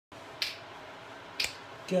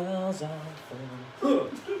Girls are fun. For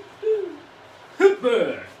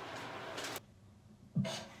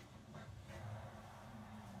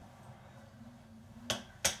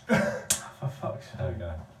fuck's sake.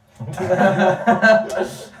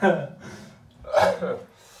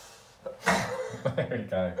 There we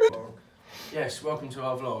go. Yes, welcome to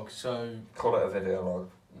our vlog. So, Call it a video log.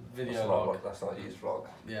 video log. Let's not use vlog.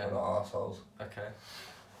 Yeah. We're not arseholes. Okay.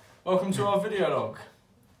 Welcome to our video log,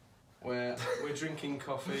 where we're drinking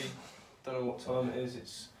coffee. Don't know what time it is.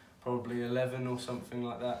 It's probably 11 or something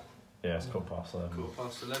like that. Yeah, it's got past 11.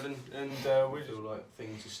 11, and we feel like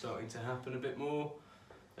things are starting to happen a bit more,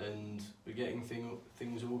 and we're getting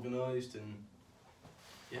things organised, and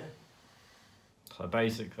yeah. So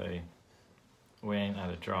basically, we ain't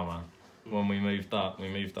had a drummer. When we moved up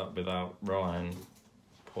without Ryan.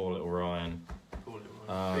 Poor little Ryan. Poor little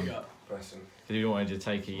Ryan. Big up. Bless him. Because he wanted to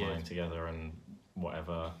take a year together and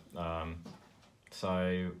whatever.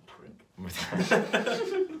 So we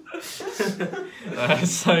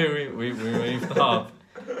moved up.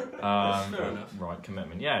 Fair enough. Right,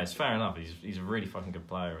 commitment. Yeah, it's fair enough. He's a really fucking good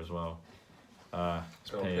player as well.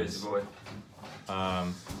 Piers. Boy.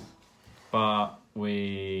 But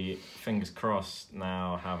we, fingers crossed,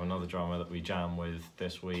 now have another drummer that we jam with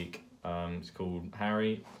this week. It's called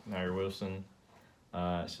Harry Wilson.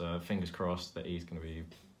 So fingers crossed that he's going to be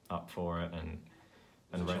up for it and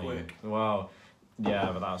ready. Quick. Well,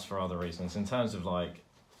 yeah, but that's for other reasons. In terms of like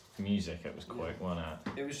music, it was quick, wasn't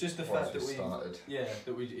it? It was just the Once fact that we started.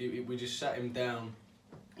 we just sat him down.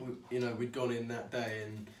 We'd gone in that day,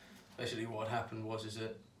 and basically what had happened was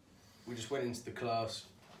that we just went into the class,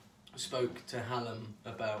 spoke to Hallam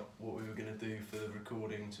about what we were going to do for the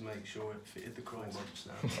recording to make sure it fitted the criteria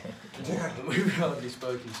now. And we've hardly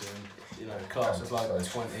spoken to him. A class of like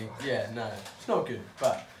 20. Yeah, no, it's not good.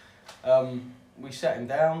 But we sat him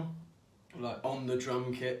down, like on the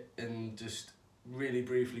drum kit, and just really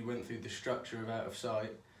briefly went through the structure of Out of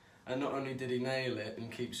Sight. And not only did he nail it and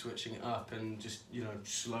keep switching it up and just,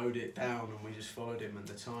 slowed it down, and we just followed him, and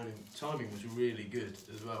the timing was really good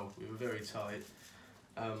as well. We were very tight,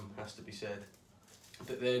 has to be said.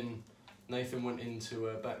 But then Nathan went into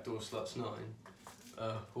Backdoor Sluts 9,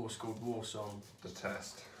 a Horse Called War song. The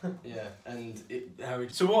test. Yeah, and Harry.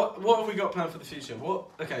 So what have we got planned for the future?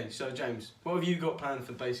 Okay, so James, what have you got planned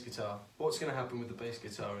for bass guitar? What's going to happen with the bass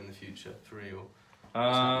guitar in the future for real?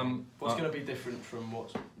 What's going to be different from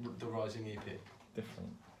what's the Rising EP? Different.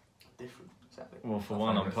 Exactly. Well, for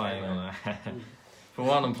one, I'm playing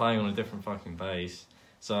on a different fucking bass.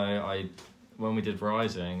 So when we did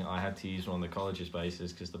Rising, I had to use one of the college's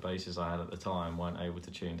basses because the basses I had at the time weren't able to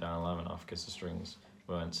tune down low enough because the strings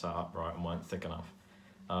weren't set up right and weren't thick enough.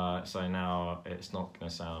 So now it's not going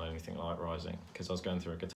to sound anything like Rising because I was going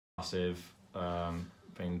through a guitar massive,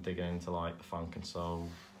 been digging into like the funk and soul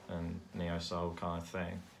and neo soul kind of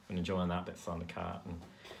thing. Been enjoying that bit of Thundercat, and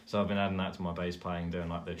so I've been adding that to my bass playing, doing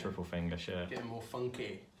like the triple finger shit. Getting more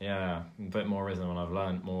funky. Yeah, a bit more rhythm, and I've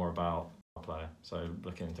learned more about play. So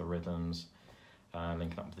looking into rhythms,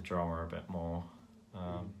 linking up with the drummer a bit more.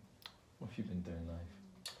 What have you been doing,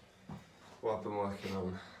 Dave? Well, I've been working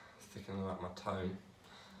on thickening up my tone.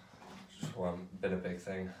 Just been a big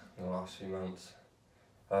thing in the last few months.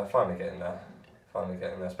 Finally getting there,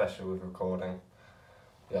 especially with recording.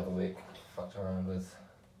 The other week, fucked around with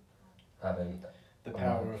having the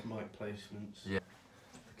power of mic placements. Yeah.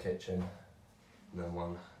 The kitchen, and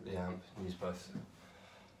then the amp, use both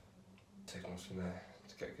signals from there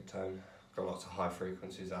to get a good tone. Got lots of high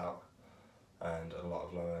frequencies out and a lot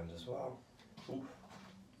of low end as well. Oof.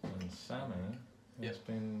 And Sammy has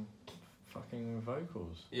been fucking with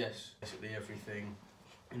vocals. Yes, basically everything,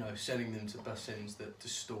 sending them to bus-ins that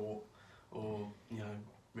distort or,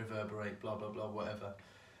 reverberate, blah, blah, blah, whatever.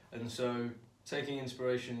 And so taking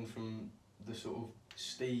inspiration from the sort of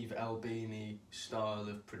Steve Albini style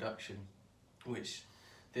of production, which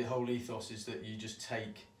the whole ethos is that you just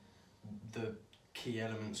take the key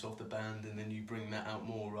elements of the band and then you bring that out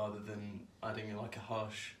more rather than adding like a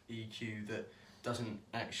harsh EQ that doesn't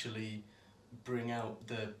actually bring out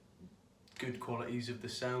the good qualities of the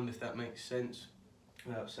sound, if that makes sense,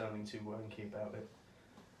 without sounding too wanky about it.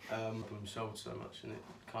 Them sold so much, and it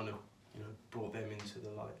kind of brought them into the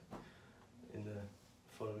light in the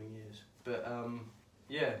following years. But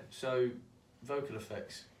so vocal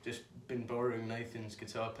effects, just been borrowing Nathan's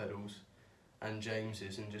guitar pedals and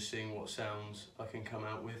James's and just seeing what sounds I can come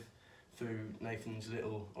out with through Nathan's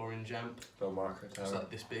little orange amp. Little micro tower. It's like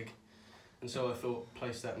this big. And so I thought,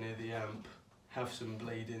 place that near the amp, have some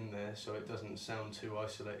bleed in there so it doesn't sound too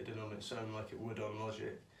isolated and on its own like it would on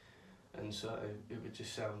Logic. And so it would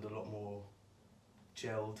just sound a lot more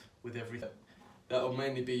gelled with everything. that'll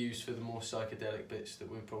mainly be used for the more psychedelic bits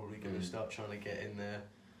that we're probably going to start trying to get in there.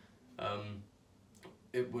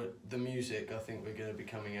 The music I think we're going to be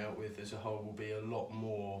coming out with as a whole will be a lot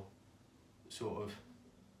more sort of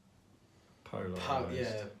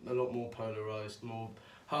Polarized. a lot more polarized, more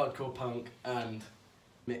hardcore punk and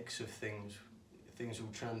mix of things. Things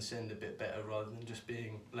will transcend a bit better rather than just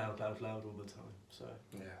being loud all the time. So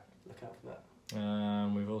Yeah. look out for that.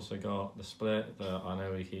 We've also got the split that I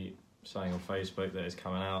know we keep saying on Facebook that is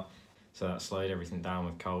coming out. So that slowed everything down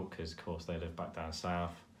with Colt because, of course, they live back down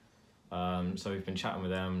south. So we've been chatting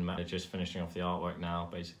with them. They're just finishing off the artwork now,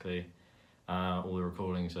 basically. All the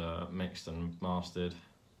recordings are mixed and mastered.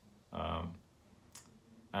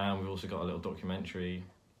 And we've also got a little documentary.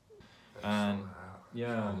 And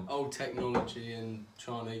yeah, Old technology and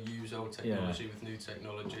trying to use old technology with new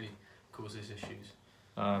technology causes issues.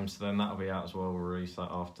 so then that'll be out as well. We'll release that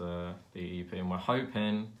after the EP, and we're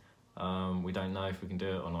hoping, we don't know if we can do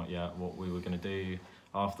it or not yet. What we were going to do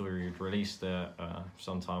after we released it,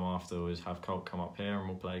 sometime after, was have Colt come up here and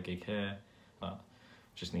we'll play a gig here.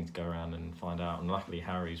 Just need to go around and find out. And luckily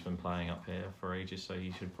Harry's been playing up here for ages, so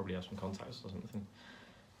he should probably have some contacts or something.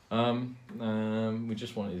 We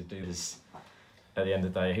just wanted to do this. At the end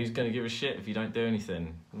of the day, who's going to give a shit if you don't do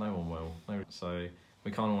anything? No one will. So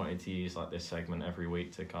we kind of wanted to use like this segment every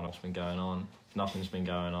week to kind of what's been going on. If nothing's been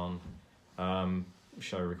going on,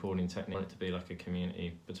 show recording technique. We want it to be like a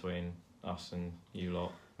community between us and you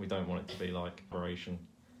lot. We don't want it to be like collaboration.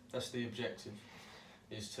 That's the objective,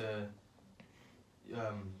 is to,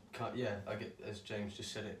 I get, as James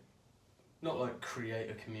just said it, not like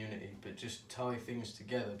create a community, but just tie things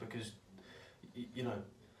together, because, you know,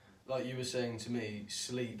 like you were saying to me,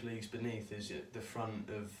 Sleep Leagues Beneath is at the front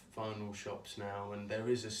of vinyl shops now, and there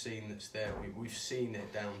is a scene that's there. We've seen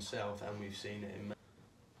it down south, and we've seen it in,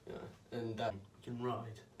 you know, and we can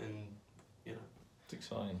ride, and, you know. It's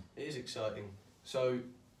exciting. It is exciting. So,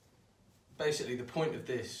 basically the point of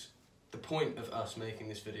us making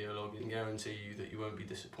this video log, and guarantee you that you won't be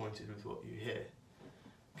disappointed with what you hear,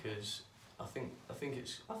 because I think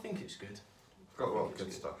it's good. Got a lot of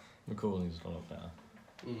good stuff. Recording's a lot better.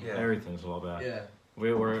 Yeah. Everything's a lot better. Yeah.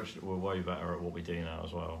 We're way better at what we do now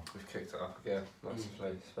as well. We've kicked it up again,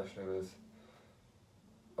 massively, especially with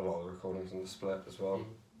a lot of the recordings in the split as well,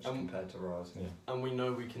 just compared to Rising. Yeah. And we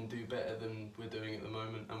know we can do better than we're doing at the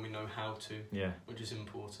moment, and we know how to. Yeah. Which is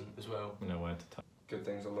important as well. We know where to take. Good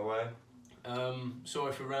things on the way.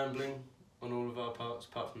 Sorry for rambling on all of our parts,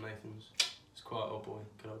 apart from Nathan's. It's quite old boy,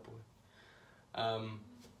 good old boy.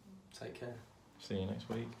 Take care. See you next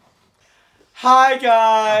week. Hi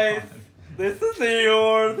guys, this is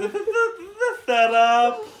Eeyore. This is the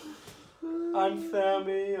setup. I'm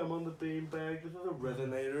Sammy. I'm on the beanbag. This is a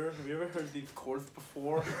resonator. Have you ever heard these chords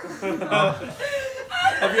before? Have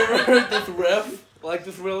you ever heard this riff? Like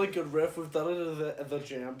this really good riff. We've done it as a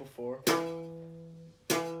jam before.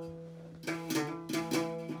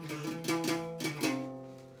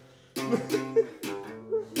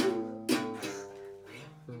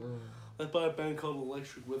 That's by a band called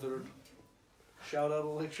Electric Wizard. Shout out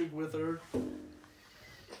Electric Wizard.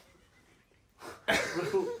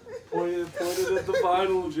 Pointed at the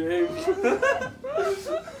vinyl, James.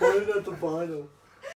 Pointed at the vinyl.